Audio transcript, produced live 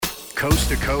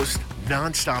Coast-to-coast,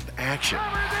 nonstop action.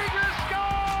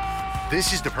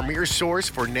 This is the premier source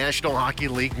for National Hockey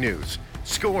League news,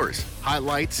 scores,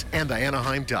 highlights, and the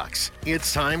Anaheim Ducks.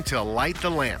 It's time to light the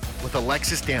lamp with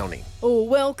Alexis Downie.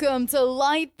 Welcome to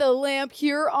Light the Lamp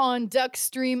here on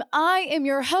Duckstream. I am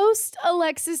your host,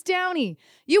 Alexis Downie.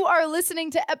 You are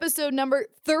listening to episode number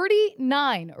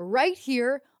 39 right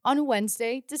here on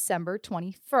Wednesday, December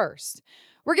 21st.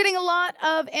 We're getting a lot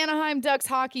of Anaheim Ducks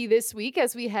hockey this week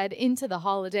as we head into the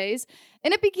holidays.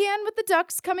 And it began with the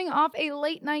Ducks coming off a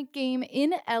late night game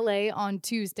in LA on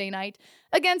Tuesday night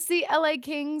against the LA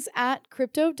Kings at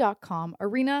Crypto.com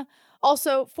Arena,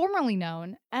 also formerly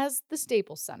known as the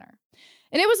Staples Center.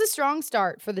 And it was a strong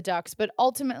start for the Ducks, but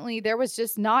ultimately there was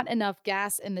just not enough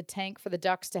gas in the tank for the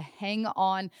Ducks to hang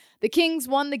on. The Kings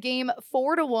won the game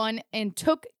 4-1 and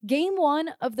took game one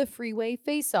of the Freeway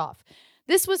Faceoff.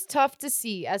 This was tough to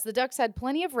see as the Ducks had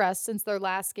plenty of rest since their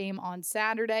last game on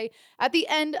Saturday. At the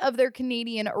end of their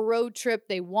Canadian road trip,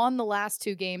 they won the last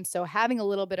two games, so having a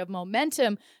little bit of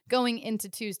momentum going into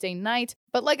Tuesday night.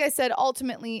 But like I said,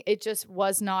 ultimately, it just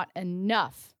was not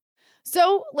enough.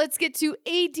 So let's get to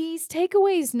AD's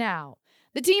takeaways now.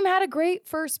 The team had a great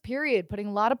first period, putting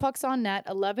a lot of pucks on net,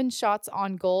 11 shots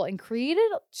on goal, and created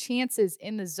chances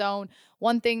in the zone.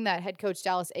 One thing that head coach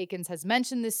Dallas Eakins has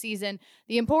mentioned this season,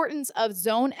 the importance of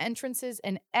zone entrances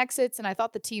and exits, and I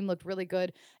thought the team looked really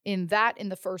good in that in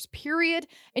the first period.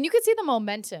 And you could see the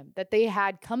momentum that they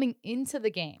had coming into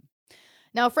the game.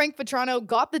 Now, Frank Vatrano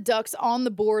got the Ducks on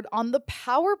the board on the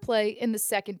power play in the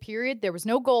second period. There was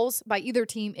no goals by either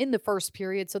team in the first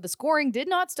period, so the scoring did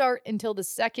not start until the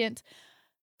second.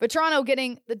 Vatrano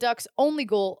getting the Ducks' only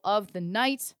goal of the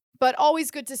night, but always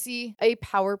good to see a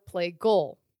power play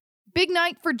goal. Big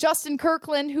night for Justin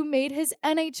Kirkland, who made his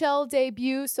NHL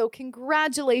debut, so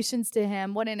congratulations to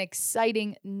him. What an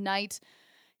exciting night.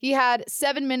 He had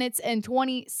 7 minutes and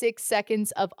 26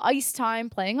 seconds of ice time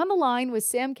playing on the line with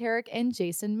Sam Carrick and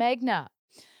Jason Magna.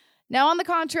 Now, on the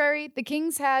contrary, the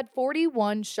Kings had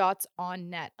 41 shots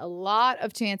on net, a lot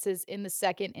of chances in the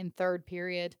second and third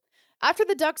period. After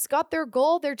the Ducks got their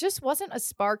goal, there just wasn't a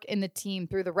spark in the team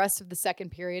through the rest of the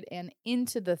second period and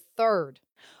into the third.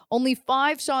 Only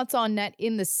 5 shots on net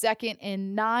in the second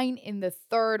and 9 in the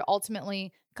third,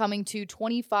 ultimately coming to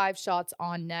 25 shots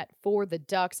on net for the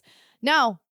Ducks.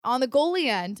 Now, on the goalie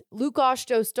end, Lukáš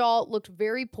Dostál looked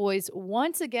very poised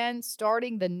once again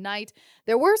starting the night.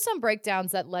 There were some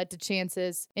breakdowns that led to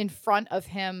chances in front of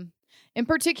him. In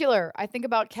particular, I think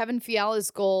about Kevin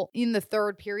Fiala's goal in the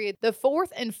third period, the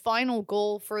fourth and final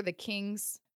goal for the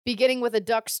Kings, beginning with a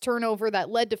Ducks turnover that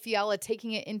led to Fiala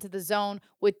taking it into the zone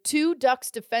with 2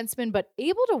 Ducks defensemen, but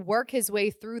able to work his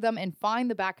way through them and find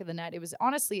the back of the net. It was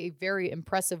honestly a very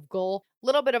impressive goal.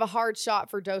 Little bit of a hard shot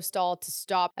for Dostál to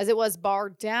stop as it was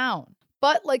barred down.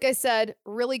 But like I said,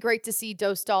 really great to see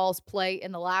Dostál's play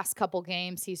in the last couple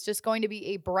games. He's just going to be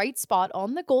a bright spot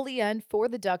on the goalie end for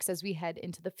the Ducks as we head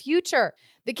into the future.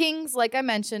 The Kings, like I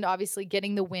mentioned, obviously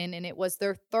getting the win, and it was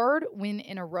their third win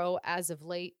in a row as of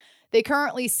late. They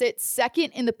currently sit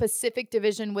second in the Pacific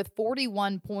Division with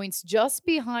 41 points, just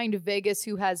behind Vegas,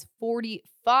 who has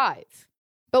 45.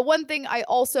 But one thing I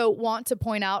also want to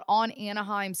point out on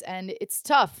Anaheim's end, it's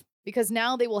tough, because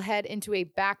now they will head into a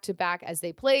back-to-back as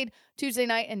they played Tuesday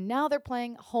night, and now they're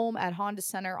playing home at Honda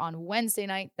Center on Wednesday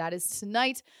night. That is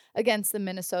tonight against the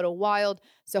Minnesota Wild.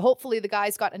 So hopefully the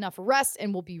guys got enough rest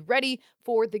and will be ready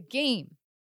for the game.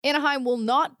 Anaheim will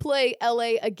not play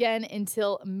LA again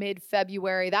until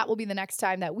mid-February. That will be the next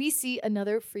time that we see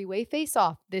another Freeway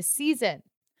Faceoff this season.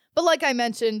 But like I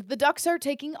mentioned, the Ducks are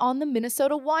taking on the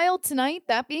Minnesota Wild tonight,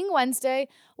 that being Wednesday,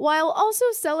 while also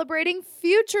celebrating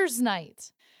Futures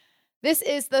Night. This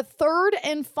is the third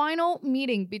and final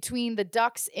meeting between the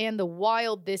Ducks and the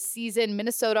Wild this season.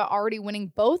 Minnesota already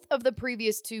winning both of the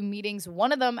previous 2 meetings,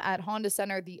 one of them at Honda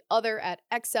Center, the other at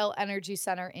XL Energy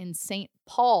Center in St.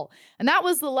 Paul. And that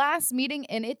was the last meeting,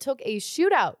 and it took a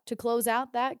shootout to close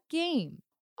out that game.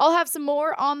 I'll have some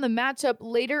more on the matchup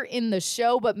later in the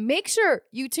show, but make sure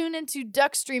you tune into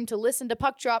Duckstream to listen to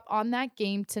Puck Drop on that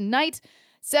game tonight.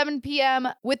 7 p.m.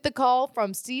 with the call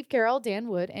from Steve Carroll, Dan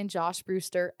Wood, and Josh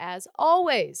Brewster, as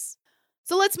always.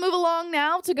 So let's move along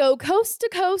now to go coast to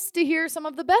coast to hear some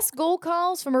of the best goal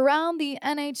calls from around the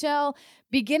NHL,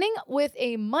 beginning with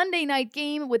a Monday night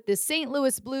game with the St.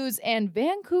 Louis Blues and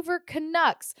Vancouver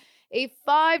Canucks. A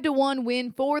 5-1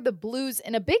 win for the Blues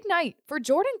and a big night for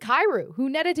Jordan Kyrou, who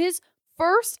netted his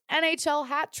first NHL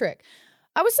hat trick.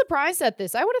 I was surprised at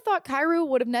this. I would have thought Kyrou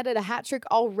would have netted a hat trick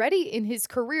already in his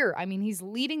career. I mean, he's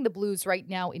leading the Blues right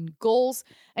now in goals,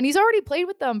 and he's already played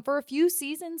with them for a few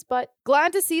seasons, but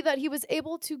glad to see that he was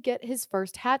able to get his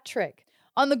first hat trick.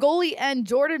 On the goalie end,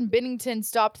 Jordan Binnington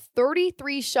stopped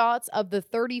 33 shots of the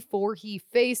 34 he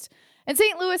faced. And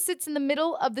St. Louis sits in the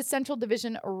middle of the Central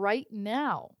Division right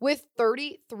now with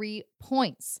 33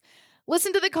 points.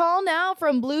 Listen to the call now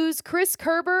from Blues' Chris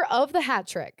Kerber of the Hat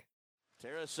Trick.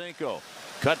 Tarasenko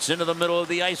cuts into the middle of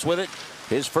the ice with it.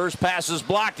 His first pass is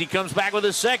blocked. He comes back with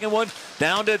his second one.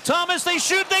 Down to Thomas. They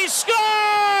shoot. They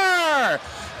score!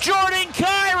 Jordan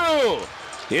Kyrou.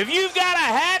 If you've got a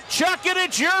hat, chuck it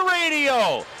at your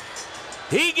radio.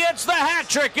 He gets the hat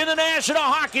trick in the National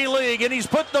Hockey League, and he's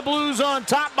put the Blues on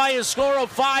top by a score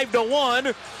of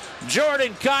 5-1.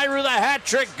 Jordan Kyrou, the hat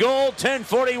trick goal,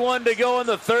 10:41 to go in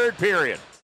the third period.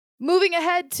 Moving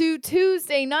ahead to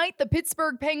Tuesday night, the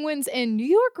Pittsburgh Penguins and New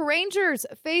York Rangers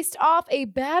faced off a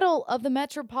battle of the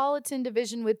Metropolitan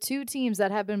Division with two teams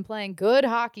that have been playing good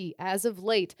hockey as of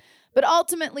late. But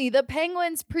ultimately, the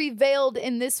Penguins prevailed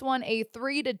in this one, a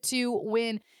 3-2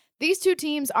 win. These two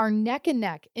teams are neck and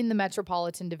neck in the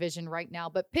Metropolitan Division right now,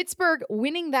 but Pittsburgh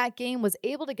winning that game was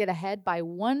able to get ahead by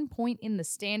 1 point in the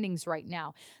standings right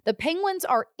now. The Penguins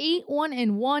are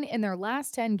 8-1-1 in their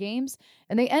last 10 games,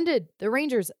 and they ended the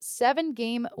Rangers'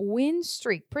 7-game win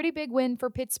streak. Pretty big win for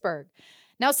Pittsburgh.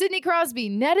 Now, Sidney Crosby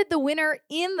netted the winner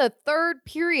in the third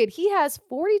period. He has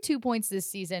 42 points this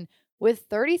season, with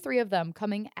 33 of them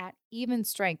coming at even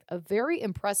strength. A very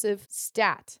impressive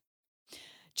stat.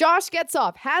 Josh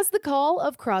Getzoff has the call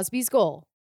of Crosby's goal.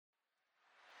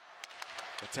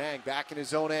 Letang back in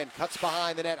his own end, cuts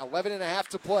behind the net, 11.5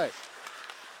 to play.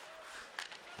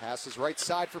 Passes right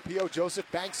side for P.O. Joseph,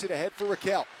 banks it ahead for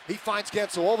Raquel. He finds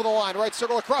Gensel over the line, right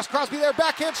circle across, Crosby there,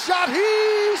 backhand shot,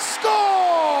 he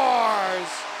scores!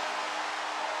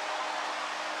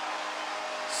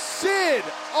 Sid,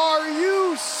 are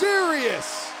you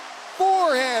serious?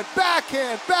 Forehand,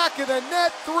 backhand, back of the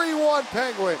net, 3-1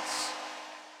 Penguins.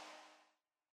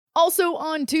 Also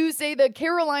on Tuesday, the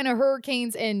Carolina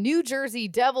Hurricanes and New Jersey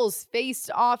Devils faced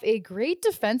off a great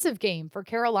defensive game for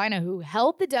Carolina, who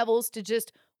held the Devils to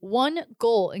just 1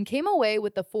 goal and came away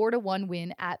with the 4-1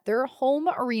 win at their home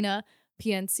arena,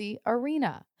 PNC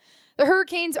Arena. The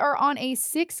Hurricanes are on a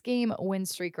 6-game win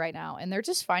streak right now, and they're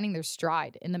just finding their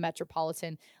stride in the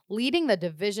Metropolitan, leading the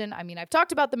division. I mean, I've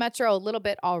talked about the Metro a little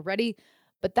bit already,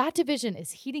 but that division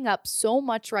is heating up so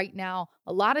much right now.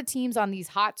 A lot of teams on these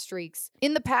hot streaks.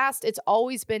 In the past, it's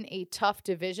always been a tough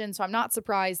division, so I'm not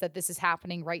surprised that this is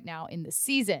happening right now in the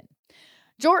season.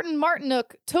 Jordan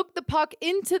Martinook took the puck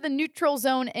into the neutral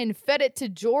zone and fed it to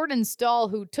Jordan Stahl,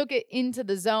 who took it into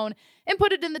the zone and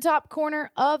put it in the top corner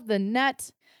of the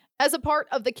net. As a part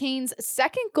of the Canes'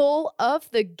 second goal of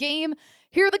the game,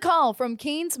 hear the call from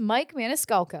Canes' Mike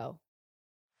Maniscalco.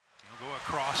 Go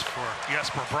across for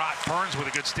Jesper Bratt. Burns with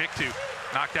a good stick to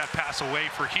knock that pass away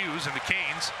for Hughes, and the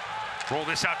Canes roll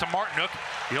this out to Martinook.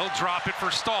 He'll drop it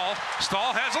for Stahl.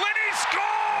 Stahl has Lenny,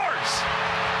 scores!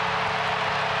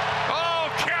 Oh,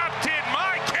 captain,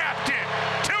 my captain!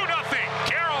 2-0,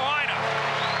 Carolina.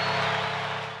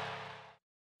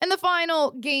 And the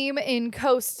final game in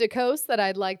Coast to Coast that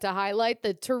I'd like to highlight,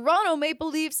 the Toronto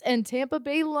Maple Leafs and Tampa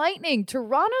Bay Lightning.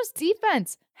 Toronto's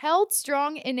defense held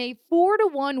strong in a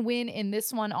 4-1 win in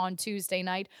this one on Tuesday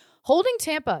night, holding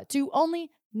Tampa to only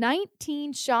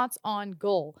 19 shots on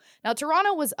goal. Now,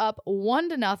 Toronto was up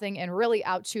 1-0 and really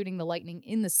outshooting the Lightning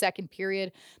in the second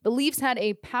period. The Leafs had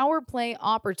a power play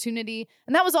opportunity,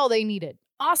 and that was all they needed.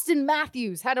 Austin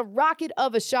Matthews had a rocket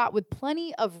of a shot with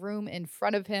plenty of room in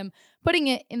front of him, putting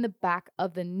it in the back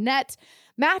of the net.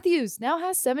 Matthews now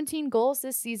has 17 goals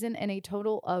this season and a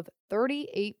total of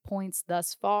 38 points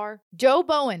thus far. Joe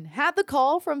Bowen had the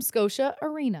call from Scotia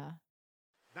Arena.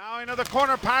 Now into the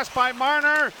corner, pass by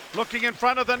Marner, looking in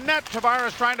front of the net.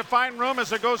 Tavares trying to find room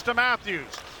as it goes to Matthews.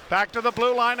 Back to the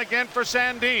blue line again for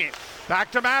Sandin.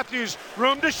 Back to Matthews,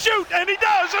 room to shoot, and he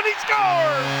does, and he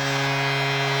scores!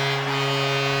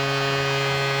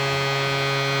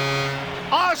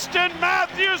 Austin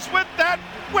Matthews with that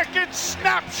wicked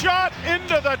snapshot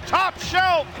into the top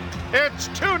shelf. It's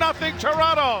 2-0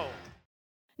 Toronto.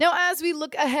 Now, as we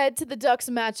look ahead to the Ducks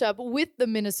matchup with the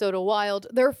Minnesota Wild,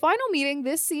 their final meeting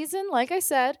this season, like I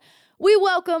said, we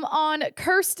welcome on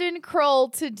Kirsten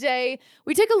Krull today.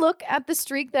 We take a look at the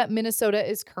streak that Minnesota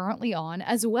is currently on,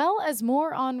 as well as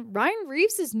more on Ryan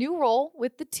Reeves' new role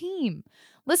with the team.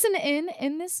 Listen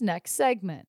in this next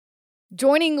segment.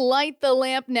 Joining Light the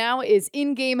Lamp now is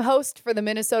in-game host for the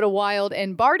Minnesota Wild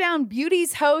and Bar Down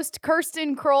Beauties host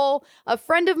Kirsten Krull, a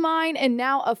friend of mine and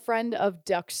now a friend of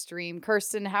Duckstream.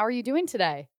 Kirsten, how are you doing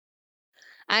today?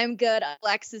 I'm good.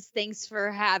 Alexis, thanks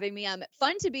for having me.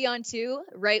 Fun to be on too,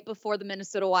 right before the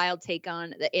Minnesota Wild take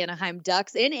on the Anaheim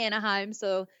Ducks in Anaheim.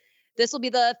 So this will be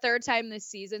the third time this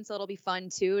season, so it'll be fun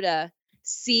too to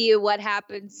see what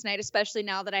happens tonight, especially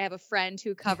now that I have a friend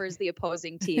who covers the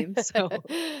opposing team. So,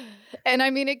 and I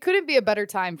mean, it couldn't be a better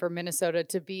time for Minnesota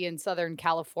to be in Southern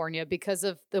California because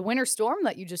of the winter storm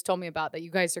that you just told me about that you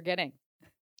guys are getting.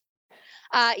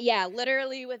 Yeah,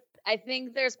 literally I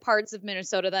think there's parts of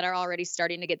Minnesota that are already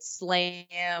starting to get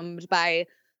slammed by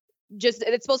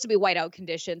it's supposed to be whiteout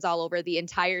conditions all over the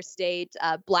entire state,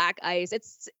 black ice.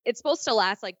 It's supposed to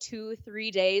last like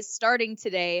 2-3 days starting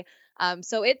today.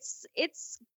 So it's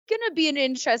going to be an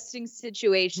interesting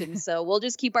situation. So we'll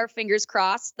just keep our fingers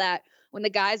crossed that when the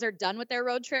guys are done with their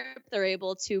road trip, they're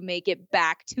able to make it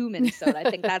back to Minnesota. I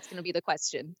think that's going to be the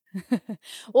question.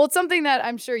 Well, it's something that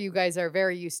I'm sure you guys are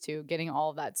very used to, getting all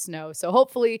of that snow. So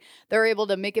hopefully they're able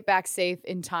to make it back safe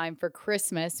in time for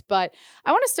Christmas. But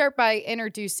I want to start by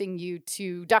introducing you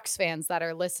to Ducks fans that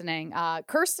are listening.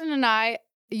 Kirsten and I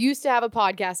used to have a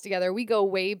podcast together. We go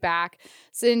way back,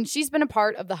 since she's been a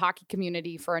part of the hockey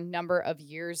community for a number of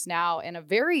years now, in a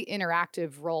very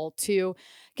interactive role too.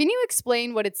 Can you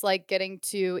explain what it's like getting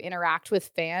to interact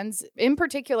with fans, in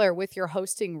particular with your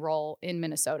hosting role in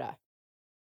Minnesota?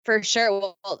 For sure.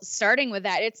 Well, starting with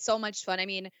that, it's so much fun. I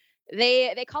mean,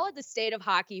 they call it the state of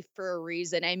hockey for a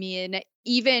reason. I mean,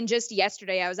 even just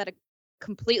yesterday, I was at a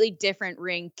completely different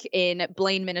rink in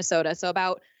Blaine, Minnesota. So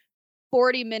about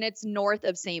 40 minutes north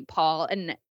of St. Paul,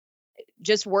 and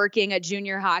just working a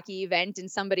junior hockey event,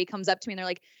 and somebody comes up to me and they're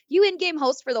like, "You in-game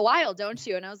host for the Wild, don't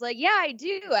you?" And I was like, "Yeah, I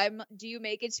do. Do you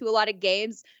make it to a lot of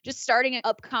games?" Just starting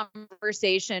up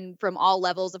conversation from all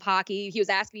levels of hockey. He was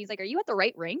asking me, he's like, "Are you at the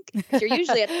right rink? 'Cause you're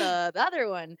usually at the other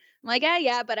one." I'm like,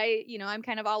 yeah, but I'm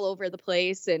kind of all over the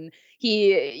place. And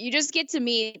you just get to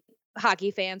meet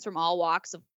hockey fans from all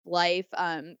walks of life.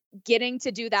 Getting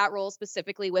to do that role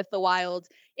specifically with the Wild,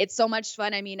 it's so much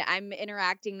fun. I mean, I'm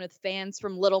interacting with fans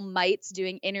from little mites,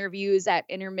 doing interviews at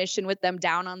intermission with them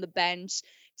down on the bench,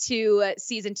 to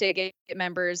season ticket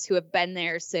members who have been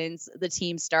there since the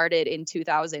team started in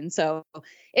 2000. So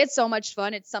it's so much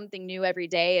fun. It's something new every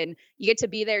day, and you get to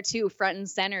be there too, front and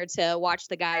center, to watch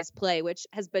the guys play, which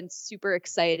has been super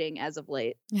exciting as of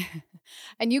late.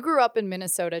 And you grew up in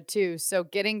Minnesota too, so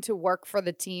getting to work for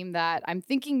the team that I'm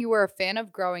thinking you were a fan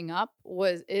of growing up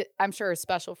I'm sure, is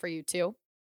special for you too.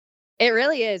 It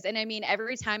really is. And I mean,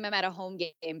 every time I'm at a home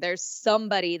game, there's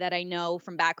somebody that I know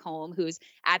from back home who's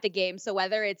at the game. So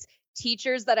whether it's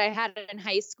teachers that I had in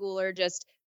high school or just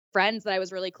friends that I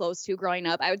was really close to growing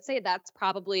up, I would say that's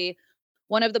probably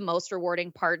one of the most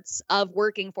rewarding parts of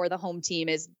working for the home team.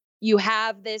 Is you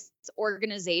have this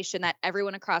organization that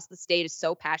everyone across the state is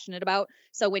so passionate about.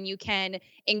 So when you can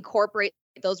incorporate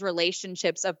those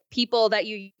relationships of people that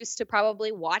you used to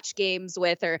probably watch games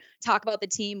with or talk about the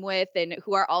team with, and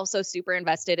who are also super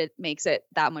invested, it makes it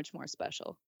that much more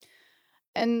special.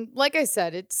 And like I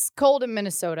said, it's cold in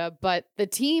Minnesota, but the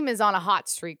team is on a hot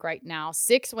streak right now.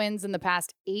 6 wins in the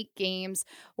past 8 games.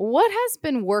 What has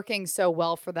been working so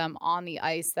well for them on the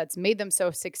ice that's made them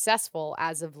so successful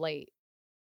as of late?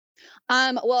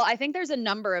 Well, I think there's a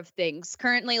number of things.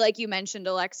 Currently, like you mentioned,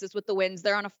 Alexis, with the wins,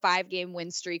 they're on a 5-game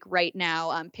win streak right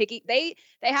now. They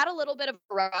had a little bit of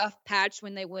a rough patch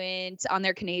when they went on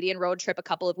their Canadian road trip a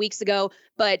couple of weeks ago,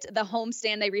 but the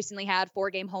homestand they recently had,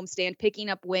 4-game homestand,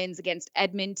 picking up wins against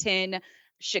Edmonton,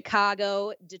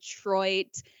 Chicago,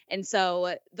 Detroit. And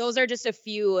so those are just a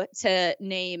few to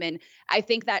name. And I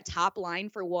think that top line,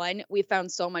 for one, we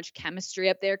found so much chemistry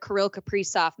up there. Kirill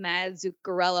Kaprizov, Mads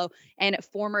Zuccarello, and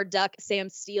former Duck Sam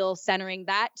Steele centering.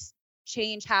 That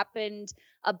change happened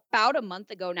about a month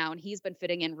ago now, and he's been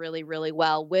fitting in really, really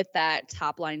well with that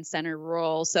top line center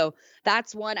role. So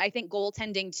that's one. I think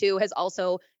goaltending too has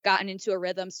also gotten into a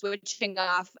rhythm, switching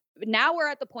off. Now we're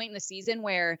at the point in the season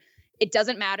where it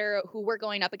doesn't matter who we're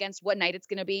going up against, what night it's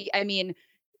going to be. I mean,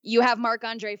 you have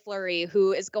Marc-Andre Fleury,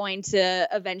 who is going to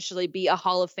eventually be a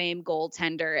Hall of Fame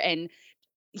goaltender, and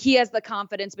he has the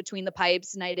confidence between the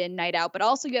pipes night in, night out. But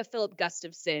also you have Philip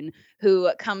Gustafsson,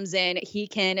 who comes in. He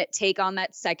can take on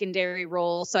that secondary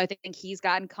role. So I think he's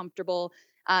gotten comfortable.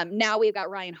 Now we've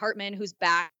got Ryan Hartman, who's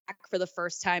back for the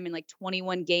first time in like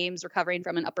 21 games, recovering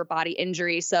from an upper body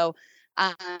injury. So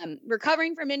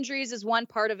recovering from injuries is one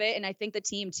part of it. And I think the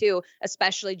team too,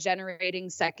 especially generating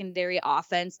secondary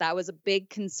offense, that was a big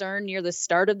concern near the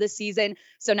start of the season.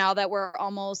 So now that we're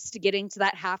almost getting to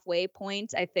that halfway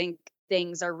point, I think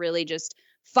things are really just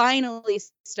finally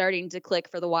starting to click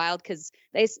for the Wild, because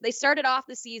they started off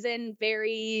the season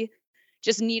very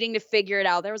just needing to figure it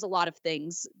out. There was a lot of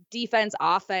things: defense,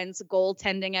 offense,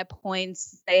 goaltending at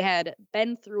points. They had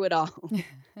been through it all.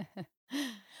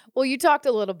 Well, you talked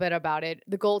a little bit about it,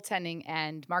 the goaltending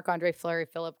end, Marc-Andre Fleury,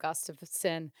 Philip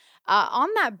Gustafsson. On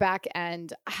that back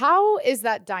end, how is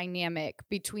that dynamic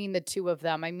between the two of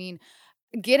them? I mean,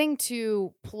 getting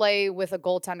to play with a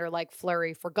goaltender like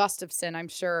Fleury for Gustafsson, I'm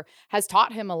sure, has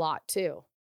taught him a lot too.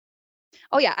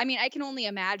 Oh yeah, I mean, I can only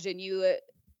imagine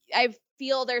I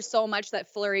feel there's so much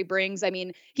that Fleury brings. I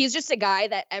mean, he's just a guy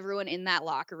that everyone in that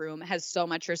locker room has so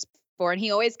much respect for, and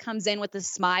he always comes in with a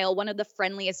smile. One of the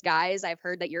friendliest guys I've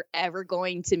heard that you're ever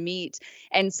going to meet.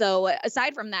 And so,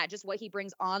 aside from that, just what he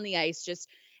brings on the ice,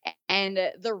 and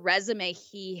the resume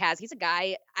he has, he's a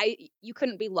guy you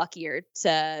couldn't be luckier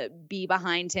to be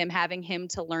behind him, having him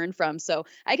to learn from. So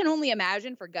I can only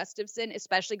imagine for Gustafsson,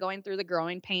 especially going through the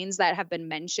growing pains that have been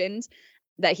mentioned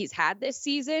that he's had this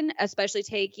season, especially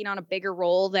taking on a bigger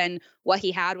role than what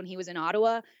he had when he was in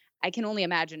Ottawa. I can only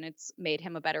imagine it's made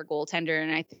him a better goaltender.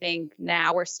 And I think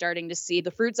now we're starting to see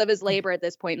the fruits of his labor at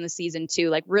this point in the season too,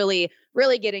 like really,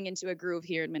 really getting into a groove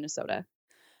here in Minnesota.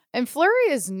 And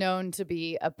Fleury is known to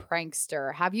be a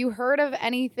prankster. Have you heard of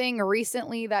anything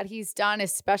recently that he's done,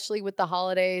 especially with the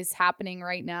holidays happening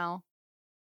right now?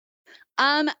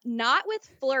 Not with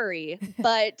Fleury,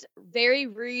 but very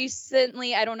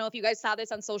recently, I don't know if you guys saw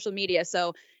this on social media.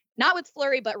 So not with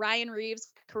Fleury, but Ryan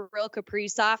Reeves, Kirill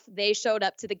Kaprizov, they showed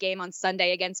up to the game on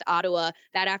Sunday against Ottawa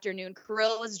that afternoon.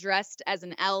 Kirill was dressed as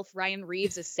an elf. Ryan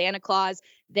Reeves is Santa Claus.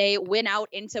 They went out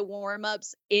into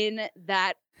warm-ups in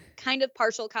that kind of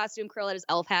partial costume. Kirill had his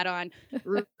elf hat on,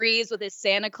 Reeves with his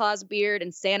Santa Claus beard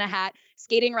and Santa hat,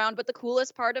 skating around. But the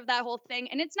coolest part of that whole thing,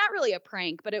 and it's not really a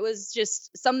prank, but it was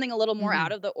just something a little more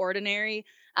out of the ordinary,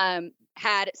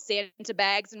 had Santa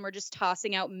bags and were just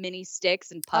tossing out mini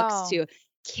sticks and pucks to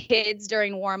kids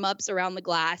during warm-ups around the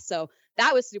glass. So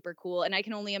that was super cool. And I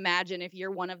can only imagine if you're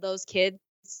one of those kids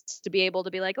to be able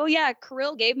to be like, oh yeah,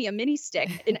 Kirill gave me a mini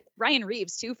stick, and Ryan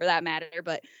Reeves too, for that matter.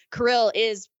 But Kirill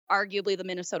is arguably the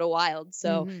Minnesota Wild.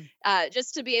 So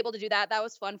just to be able to do that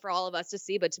was fun for all of us to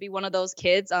see. But to be one of those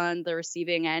kids on the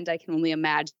receiving end, I can only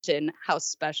imagine how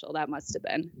special that must have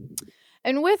been.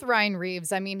 And with Ryan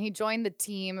Reeves, I mean, he joined the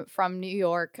team from New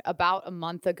York about a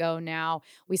month ago now.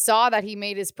 We saw that he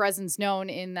made his presence known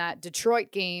in that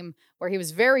Detroit game where he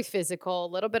was very physical,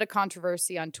 a little bit of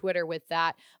controversy on Twitter with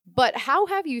that. But how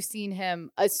have you seen him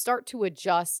start to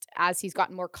adjust as he's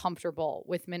gotten more comfortable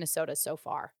with Minnesota so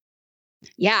far?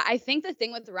 Yeah, I think the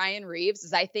thing with Ryan Reeves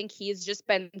is I think he's just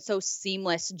been so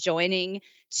seamless joining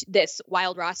this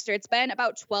Wild roster. It's been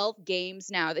about 12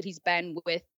 games now that he's been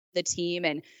with the team,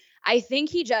 and I think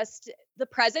the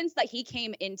presence that he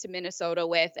came into Minnesota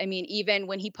with, I mean, even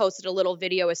when he posted a little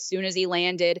video as soon as he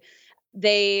landed,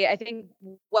 I think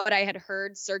what I had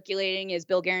heard circulating is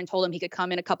Bill Guerin told him he could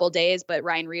come in a couple of days, but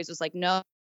Ryan Reeves was like, no,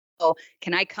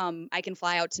 can I come? I can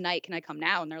fly out tonight. Can I come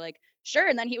now? And they're like, sure.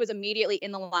 And then he was immediately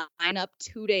in the lineup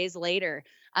 2 days later.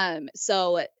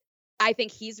 So I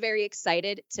think he's very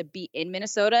excited to be in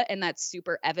Minnesota, and that's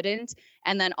super evident.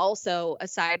 And then also,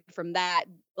 aside from that,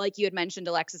 like you had mentioned,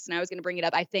 Alexis, and I was going to bring it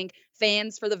up, I think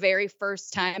fans for the very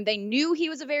first time, they knew he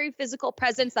was a very physical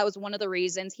presence. That was one of the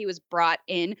reasons he was brought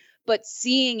in. But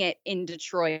seeing it in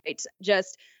Detroit,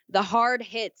 just the hard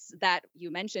hits that you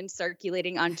mentioned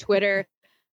circulating on Twitter,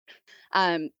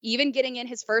 even getting in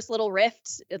his first little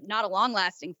rift, not a long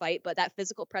lasting fight, but that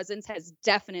physical presence has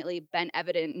definitely been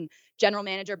evident. And general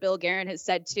manager Bill Guerin has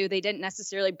said too, they didn't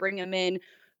necessarily bring him in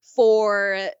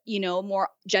for, more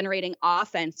generating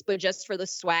offense, but just for the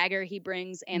swagger he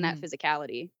brings and that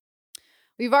physicality.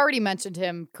 We've already mentioned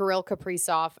him, Kirill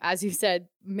Kaprizov, as you said,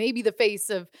 maybe the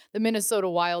face of the Minnesota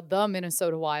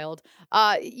Wild.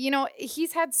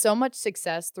 He's had so much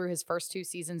success through his first 2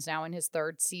 seasons now in his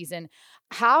 3rd season.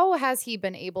 How has he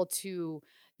been able to,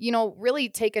 really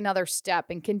take another step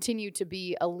and continue to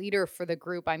be a leader for the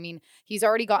group? I mean, he's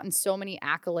already gotten so many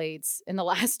accolades in the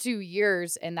last 2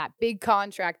 years and that big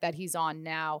contract that he's on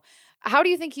now. How do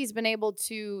you think he's been able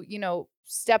to,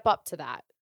 step up to that?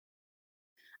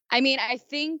 I mean, I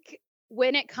think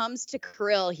when it comes to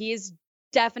Kirill, he's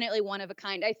definitely one of a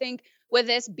kind. I think with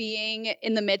this being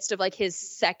in the midst of like his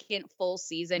 2nd full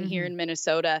season here in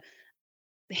Minnesota,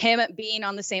 him being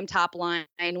on the same top line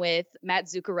with Matt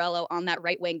Zuccarello on that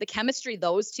right wing, the chemistry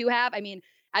those two have, I mean,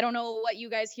 I don't know what you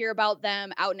guys hear about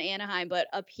them out in Anaheim, but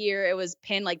up here it was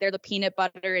pinned like they're the peanut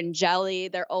butter and jelly.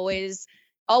 They're always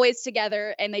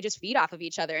together, and they just feed off of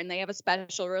each other, and they have a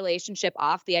special relationship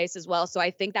off the ice as well. So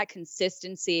I think that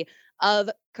consistency of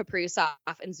Kaprizov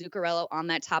and Zuccarello on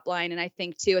that top line, and I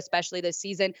think too, especially this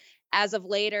season, as of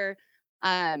later,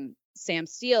 Sam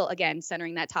Steele again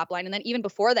centering that top line, and then even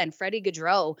before then, Freddie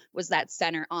Gaudreau was that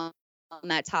center on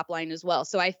that top line as well.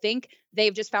 So I think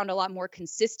they've just found a lot more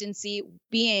consistency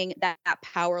being that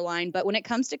power line. But when it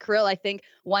comes to Krull, I think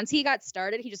once he got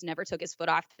started, he just never took his foot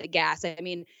off the gas. I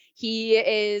mean, he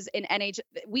is an NHL.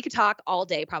 We could talk all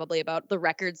day probably about the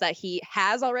records that he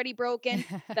has already broken,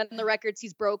 then the records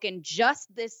he's broken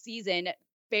just this season,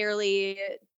 barely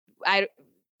a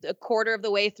quarter of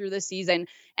the way through the season.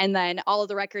 And then all of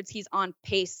the records he's on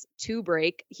pace to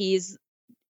break.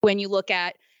 When you look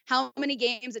at how many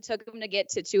games it took him to get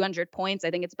to 200 points, I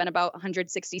think it's been about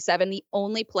 167. The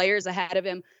only players ahead of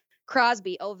him,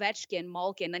 Crosby, Ovechkin,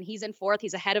 Malkin, then he's in fourth.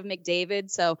 He's ahead of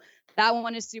McDavid. So that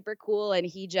one is super cool. And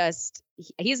he's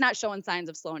not showing signs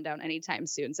of slowing down anytime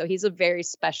soon. So he's a very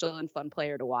special and fun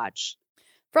player to watch.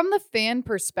 From the fan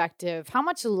perspective, how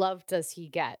much love does he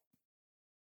get?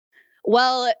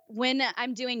 Well, when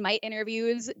I'm doing my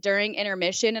interviews during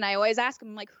intermission, and I always ask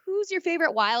them, like, who's your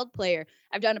favorite Wild player?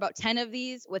 I've done about 10 of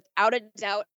these. Without a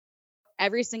doubt,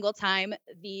 every single time,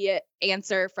 the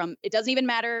answer from, it doesn't even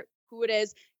matter who it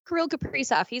is, Kirill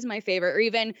Kaprizov, he's my favorite. Or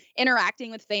even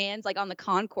interacting with fans, like on the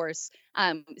concourse,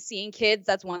 seeing kids,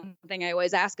 that's one thing I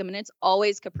always ask them, and it's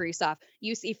always Kaprizov.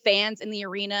 You see fans in the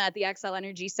arena at the XL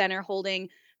Energy Center holding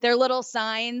their little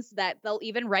signs that they'll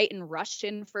even write in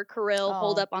Russian for Kirill,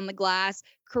 hold up on the glass.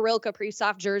 Kirill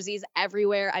Kaprizov jerseys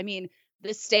everywhere. I mean,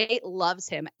 the state loves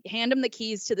him. Hand him the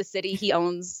keys to the city. He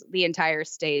owns the entire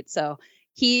state. So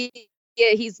he's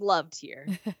loved here.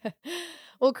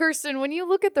 Well, Kirsten, when you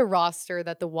look at the roster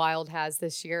that the Wild has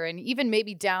this year, and even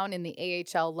maybe down in the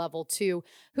AHL level too,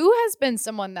 who has been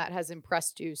someone that has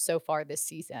impressed you so far this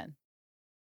season?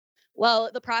 Well,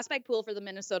 the prospect pool for the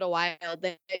Minnesota Wild,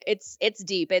 it's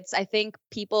deep. I think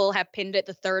people have pinned it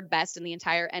the third best in the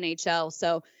entire NHL.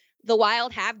 So the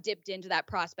Wild have dipped into that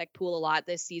prospect pool a lot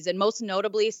this season, most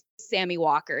notably Sammy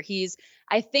Walker. He's,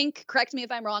 I think, correct me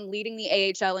if I'm wrong, leading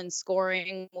the AHL in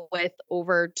scoring with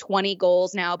over 20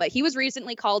 goals now, but he was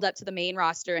recently called up to the main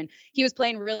roster and he was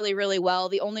playing really, really well.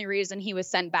 The only reason he was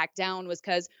sent back down was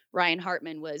because Ryan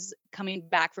Hartman was coming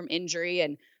back from injury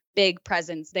and big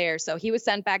presence there. So he was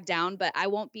sent back down, but I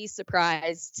won't be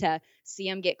surprised to see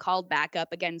him get called back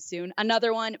up again soon.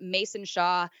 Another one, Mason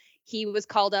Shaw. He was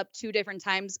called up 2 different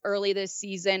times early this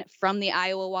season from the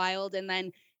Iowa Wild and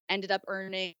then ended up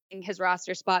earning his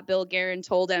roster spot. Bill Guerin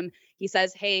told him, he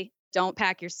says, hey, don't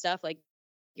pack your stuff. Like,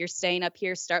 you're staying up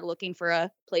here, start looking for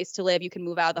a place to live. You can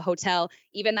move out of the hotel.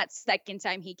 Even that second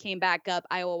time he came back up,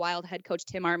 Iowa Wild head coach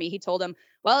Tim Army, he told him,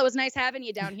 well, it was nice having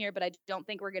you down here, but I don't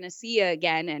think we're going to see you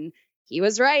again. And he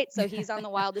was right. So he's on the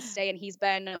Wild to stay, and he's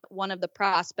been one of the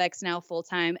prospects now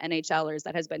full-time NHLers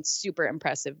that has been super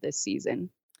impressive this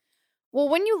season. Well,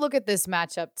 when you look at this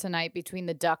matchup tonight between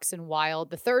the Ducks and Wild,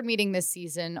 the third meeting this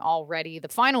season already, the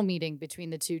final meeting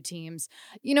between the two teams,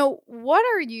 what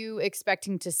are you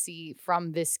expecting to see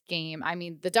from this game? I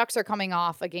mean, the Ducks are coming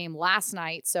off a game last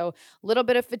night, so a little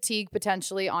bit of fatigue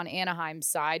potentially on Anaheim's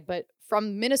side, but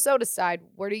from Minnesota's side,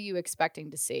 what are you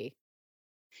expecting to see?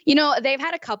 They've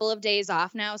had a couple of days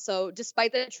off now, so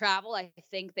despite the travel, I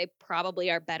think they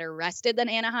probably are better rested than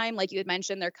Anaheim. Like you had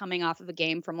mentioned, they're coming off of a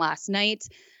game from last night.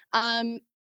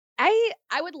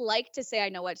 I would like to say I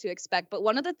know what to expect, but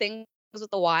one of the things with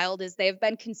the Wild is they've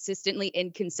been consistently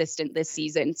inconsistent this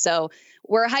season. So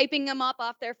we're hyping them up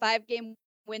off their 5-game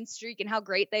win streak and how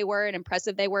great they were and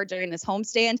impressive they were during this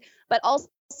homestand. But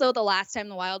also the last time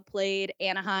the Wild played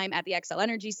Anaheim at the XL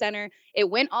Energy Center, it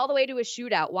went all the way to a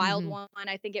shootout. Wild won.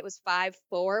 I think it was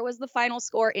 5-4 was the final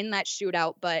score in that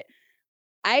shootout. But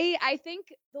I think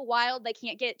the Wild, they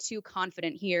can't get too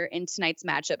confident here in tonight's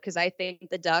matchup because I think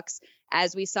the Ducks,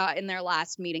 as we saw in their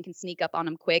last meeting, can sneak up on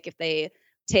them quick if they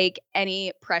take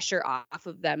any pressure off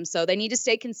of them. So they need to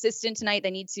stay consistent tonight. They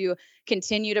need to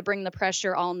continue to bring the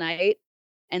pressure all night.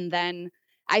 And then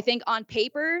I think on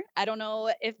paper, I don't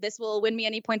know if this will win me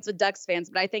any points with Ducks fans,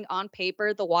 but I think on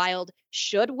paper, the Wild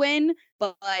should win.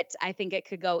 But I think it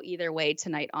could go either way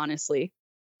tonight, honestly.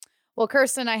 Well,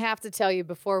 Kirsten, I have to tell you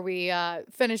before we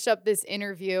finish up this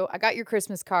interview, I got your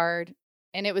Christmas card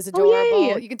and it was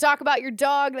adorable. You can talk about your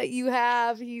dog that you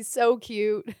have. He's so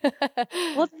cute.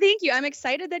 Well, thank you. I'm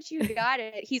excited that you got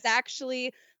it. He's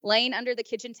actually laying under the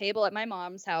kitchen table at my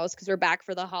mom's house because we're back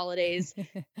for the holidays.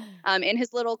 In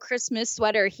his little Christmas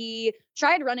sweater. He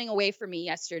tried running away from me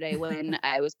yesterday when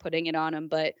I was putting it on him,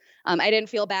 but I didn't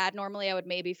feel bad. Normally I would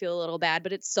maybe feel a little bad,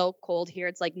 but it's so cold here.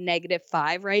 It's like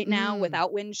 -5 right now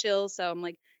without wind chill. So I'm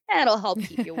like, it'll help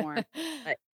keep you warm.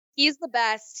 But he's the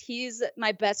best. He's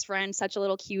my best friend. Such a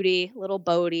little cutie, little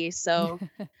Bodie. So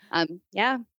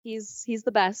yeah, he's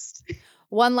the best.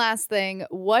 One last thing.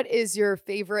 What is your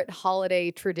favorite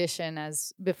holiday tradition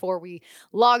before we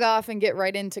log off and get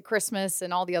right into Christmas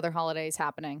and all the other holidays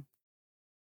happening?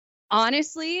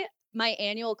 Honestly, my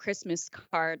annual Christmas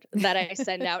card that I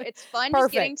send out. It's fun Perfect.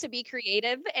 just getting to be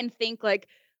creative and think like,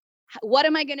 what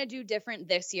am I going to do different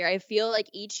this year? I feel like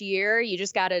each year you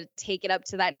just got to take it up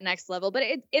to that next level. But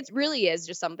it really is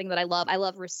just something that I love. I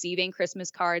love receiving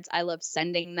Christmas cards. I love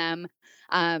sending them.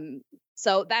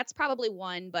 So that's probably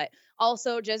one, but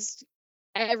also just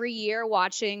every year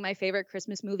watching my favorite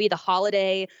Christmas movie, The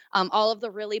Holiday, all of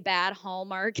the really bad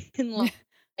Hallmark and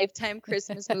Lifetime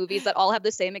Christmas movies that all have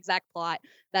the same exact plot.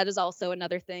 That is also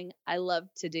another thing I love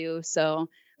to do. So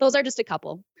those are just a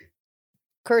couple.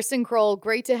 Kirsten Krull,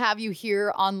 great to have you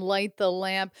here on Light the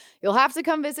Lamp. You'll have to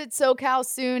come visit SoCal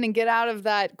soon and get out of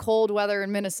that cold weather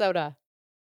in Minnesota.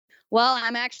 Well,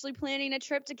 I'm actually planning a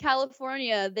trip to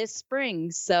California this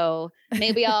spring, so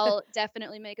maybe I'll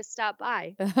definitely make a stop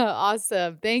by.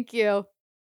 Awesome. Thank you.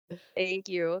 Thank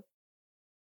you.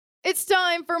 It's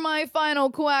time for my final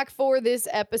quack for this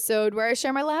episode, where I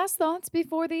share my last thoughts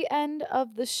before the end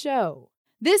of the show.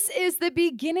 This is the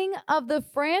beginning of the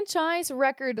franchise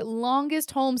record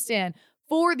longest homestand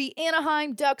for the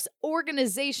Anaheim Ducks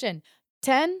organization.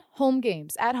 10 home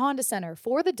games at Honda Center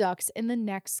for the Ducks in the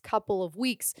next couple of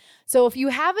weeks. So if you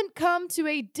haven't come to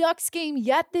a Ducks game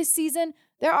yet this season,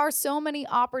 there are so many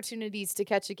opportunities to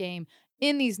catch a game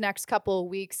in these next couple of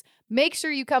weeks. Make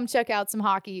sure you come check out some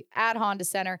hockey at Honda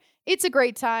Center. It's a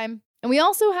great time. And we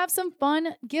also have some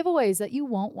fun giveaways that you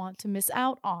won't want to miss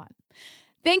out on.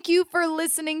 Thank you for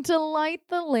listening to Light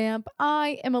the Lamp.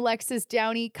 I am Alexis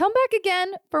Downie. Come back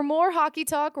again for more hockey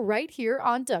talk right here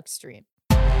on Duckstream.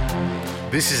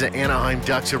 This is an Anaheim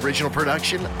Ducks original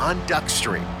production on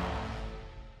Duckstream.